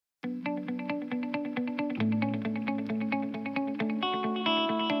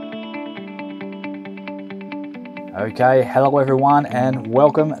Okay, hello everyone and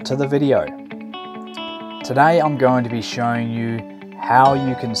welcome to the video. Today I'm going to be showing you how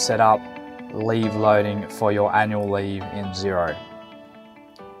you can set up leave loading for your annual leave in Xero.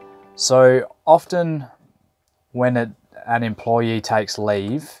 So often when an employee takes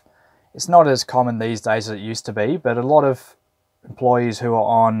leave, it's not as common these days as it used to be, but a lot of employees who are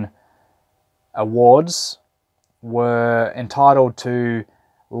on awards were entitled to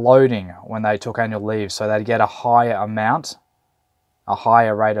loading when they took annual leave, so they'd get a higher amount, a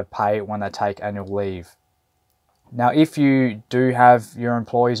higher rate of pay when they take annual leave. Now, if you do have your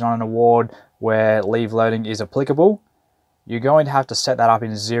employees on an award where leave loading is applicable, you're going to have to set that up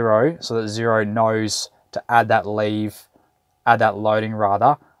in Xero so that Xero knows to add that loading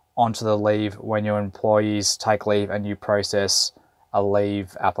onto the leave when your employees take leave and you process a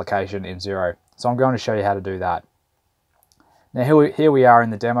leave application in Xero. So I'm going to show you how to do that. Now here we are in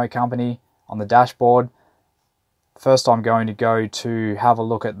the demo company on the dashboard. First I'm going to go to have a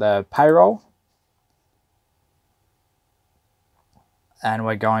look at the payroll. And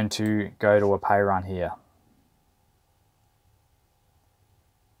we're going to go to a pay run here.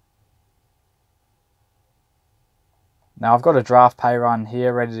 Now I've got a draft pay run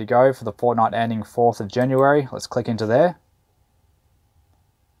here ready to go for the fortnight ending 4th of January. Let's click into there.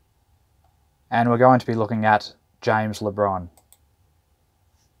 And we're going to be looking at James LeBron.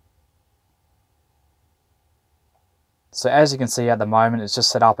 So as you can see at the moment, it's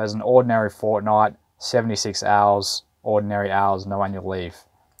just set up as an ordinary fortnight, 76 hours, ordinary hours, no annual leave.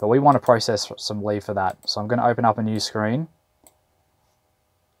 But we want to process some leave for that. So I'm going to open up a new screen.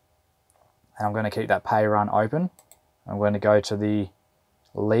 And I'm going to keep that pay run open. I'm going to go to the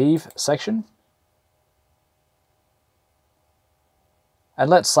leave section. And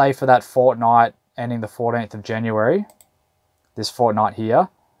let's say for that fortnight ending the 14th of January, this fortnight here,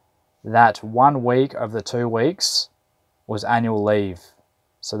 that 1 week of the 2 weeks was annual leave.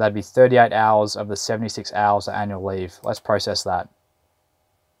 So that'd be 38 hours of the 76 hours of annual leave. Let's process that.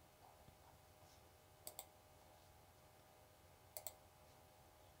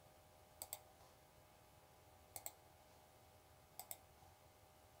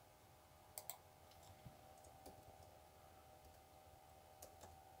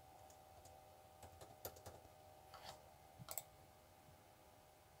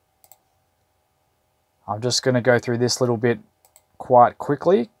 I'm just going to go through this little bit quite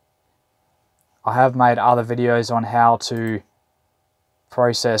quickly. I have made other videos on how to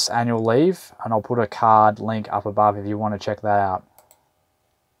process annual leave, and I'll put a card link up above if you want to check that out.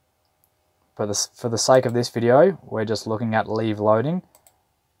 But for the sake of this video, we're just looking at leave loading.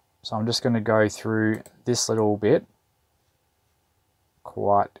 So I'm just going to go through this little bit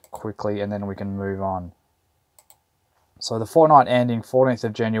quite quickly and then we can move on. So the fortnight ending 14th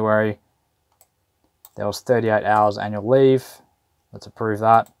of January, there was 38 hours annual leave. Let's approve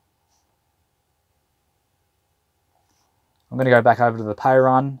that. I'm going to go back over to the pay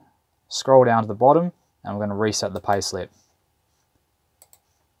run, scroll down to the bottom, and I'm going to reset the pay slip.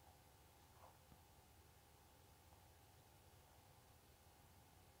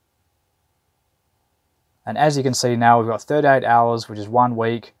 And as you can see now, we've got 38 hours, which is 1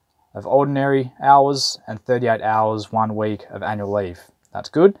 week of ordinary hours, and 38 hours, 1 week of annual leave. That's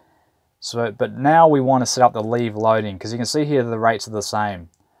good. So, but now we want to set up the leave loading, because you can see here the rates are the same.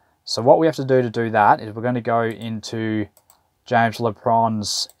 So what we have to do that is we're going to go into James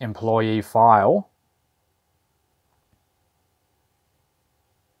LeBron's employee file.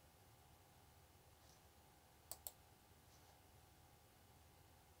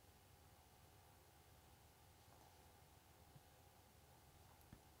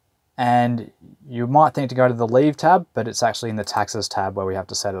 And you might think to go to the leave tab, but it's actually in the taxes tab where we have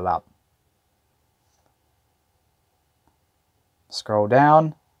to set it up. Scroll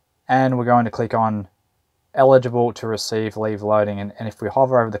down and we're going to click on eligible to receive leave loading, and if we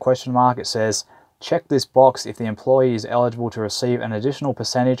hover over the question mark, it says check this box if the employee is eligible to receive an additional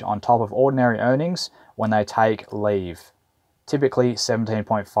percentage on top of ordinary earnings when they take leave, typically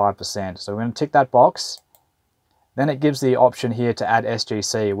 17.5%. So we're going to tick that box. Then it gives the option here to add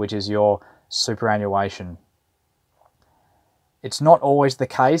SGC, which is your superannuation. It's not always the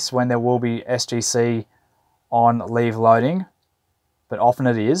case when there will be SGC on leave loading, but often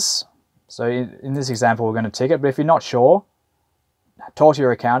it is. So in this example, we're going to tick it, but if you're not sure, talk to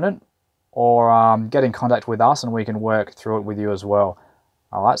your accountant or get in contact with us and we can work through it with you as well.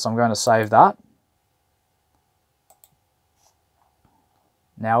 All right, so I'm going to save that.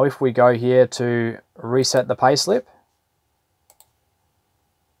 Now, if we go here to reset the payslip,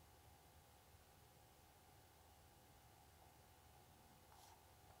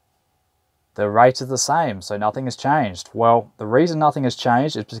 the rate is the same, so nothing has changed. Well, the reason nothing has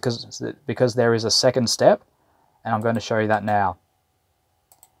changed is because there is a second step, and I'm going to show you that now.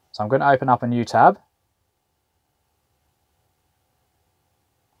 So I'm going to open up a new tab.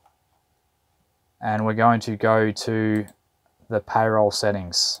 And we're going to go to the payroll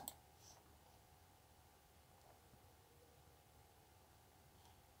settings.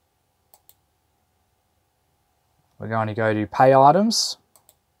 We're going to go to pay items,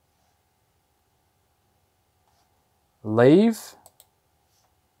 leave,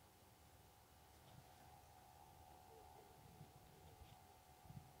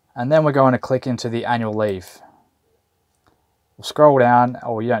 and then we're going to click into the annual leave. We'll scroll down,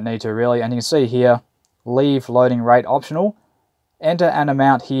 or you don't need to really, and you can see here, leave loading rate optional. Enter an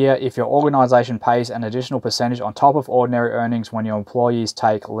amount here if your organization pays an additional percentage on top of ordinary earnings when your employees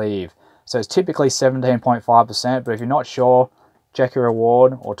take leave. So it's typically 17.5%, but if you're not sure, check your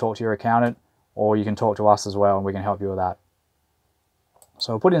reward or talk to your accountant, or you can talk to us as well and we can help you with that.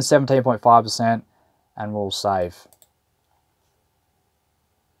 So we'll put in 17.5% and we'll save.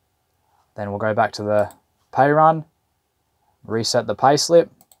 Then we'll go back to the pay run, reset the pay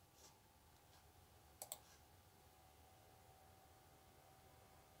slip.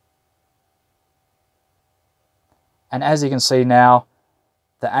 And as you can see now,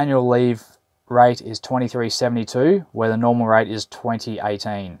 the annual leave rate is $23.72, where the normal rate is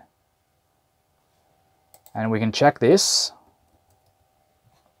 $20.18. And we can check this.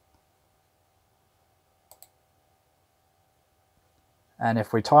 And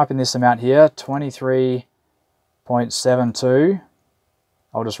if we type in this amount here, 23.72,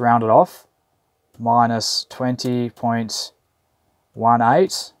 I'll just round it off, minus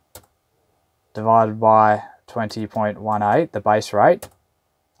 20.18 divided by 20.18, the base rate.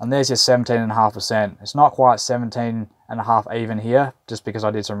 And there's your 17.5%. It's not quite 17.5 even here, just because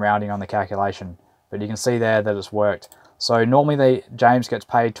I did some rounding on the calculation. But you can see there that it's worked. So normally James gets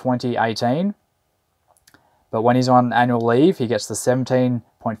paid $20.18, but when he's on annual leave, he gets the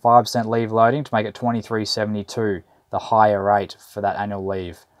 17.5% leave loading to make it $23.72, the higher rate for that annual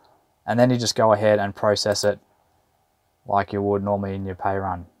leave. And then you just go ahead and process it like you would normally in your pay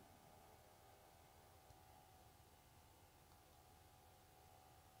run.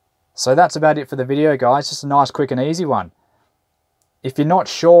 So that's about it for the video, guys. Just a nice, quick and easy one. If you're not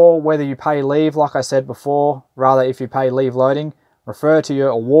sure whether you pay leave, like I said before, rather if you pay leave loading, refer to your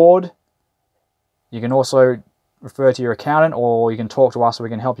award. You can also refer to your accountant, or you can talk to us so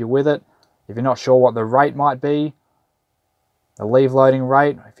we can help you with it. If you're not sure what the rate might be, the leave loading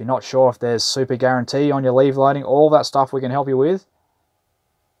rate, if you're not sure if there's super guarantee on your leave loading, all that stuff we can help you with.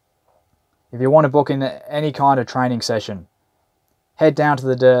 If you want to book in any kind of training session, head down to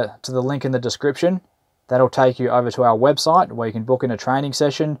the link in the description. That'll take you over to our website where you can book in a training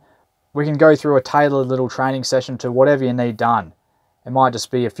session. We can go through a tailored little training session to whatever you need done. It might just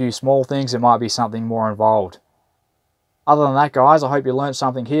be a few small things. It might be something more involved. Other than that, guys, I hope you learned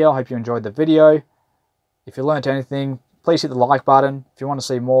something here. I hope you enjoyed the video. If you learned anything, please hit the like button. If you want to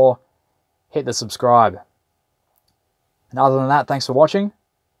see more, hit the subscribe. And other than that, thanks for watching,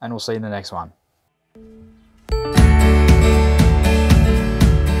 and we'll see you in the next one.